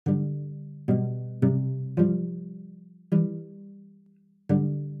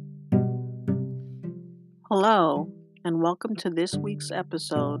Hello, and welcome to this week's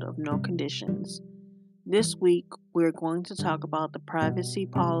episode of No Conditions. This week, we're going to talk about the privacy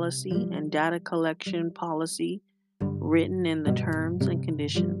policy and data collection policy written in the terms and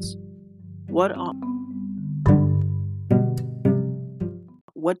conditions. What, are,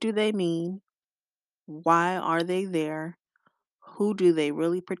 what do they mean? Why are they there? Who do they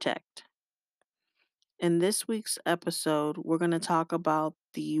really protect? In this week's episode, we're going to talk about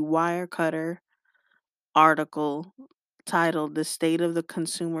the Wirecutter article titled The State of the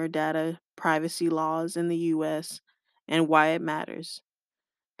Consumer Data Privacy Laws in the US and Why It Matters.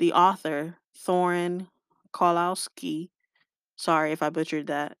 The author, Thorin Kolowski, sorry if I butchered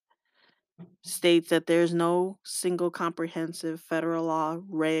that, states that there's no single comprehensive federal law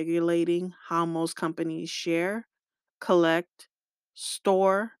regulating how most companies share, collect,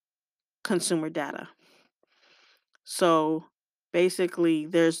 store consumer data. So basically,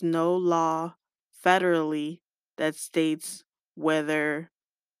 there's no law federally that states whether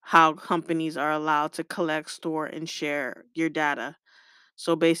how companies are allowed to collect, store, and share your data.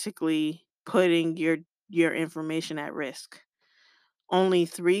 So basically, putting your information at risk. Only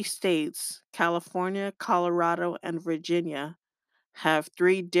three states, California, Colorado, and Virginia, have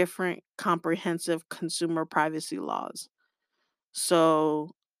three different comprehensive consumer privacy laws.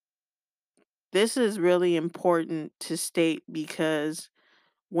 So this is really important to state because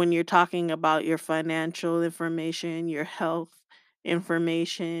when you're talking about your financial information, your health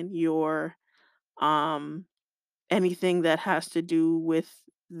information, your um anything that has to do with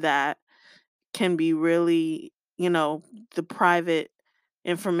that can be really, the private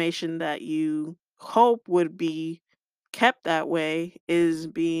information that you hope would be kept that way is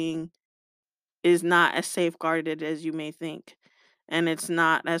not as safeguarded as you may think, and it's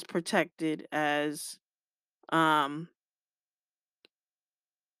not as protected um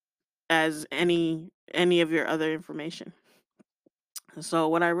as any of your other information. So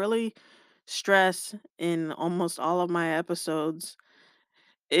what I really stress in almost all of my episodes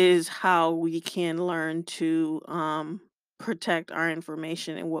is how we can learn to protect our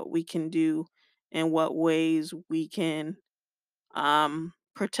information and what we can do and what ways we can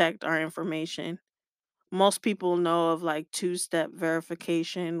protect our information. Most people know of like two-step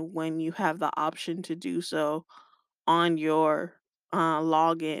verification when you have the option to do so on your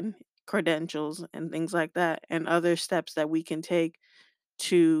login credentials and things like that, and other steps that we can take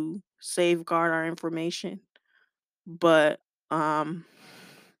to safeguard our information. But um,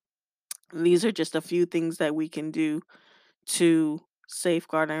 these are just a few things that we can do to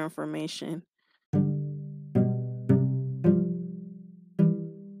safeguard our information.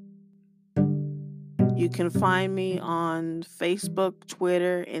 You can find me on Facebook,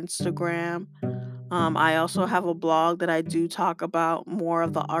 Twitter, Instagram. I also have a blog that I do talk about more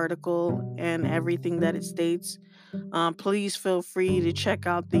of the article and everything that it states. Please feel free to check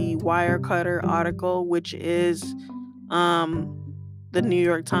out the Wirecutter article, which is the New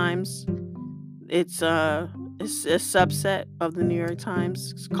York Times. It's a subset of the New York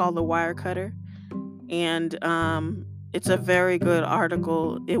Times. It's called the Wirecutter, and it's a very good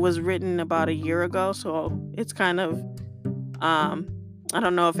article. It was written about a year ago, so it's kind of um, I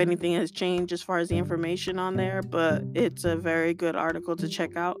don't know if anything has changed as far as the information on there, but it's a very good article to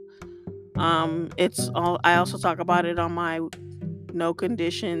check out. It's all. I also talk about it on my No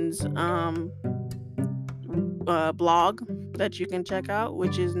Conditions blog that you can check out,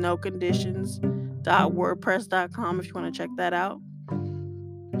 which is noconditions.wordpress.com if you want to check that out.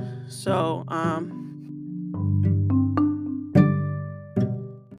 So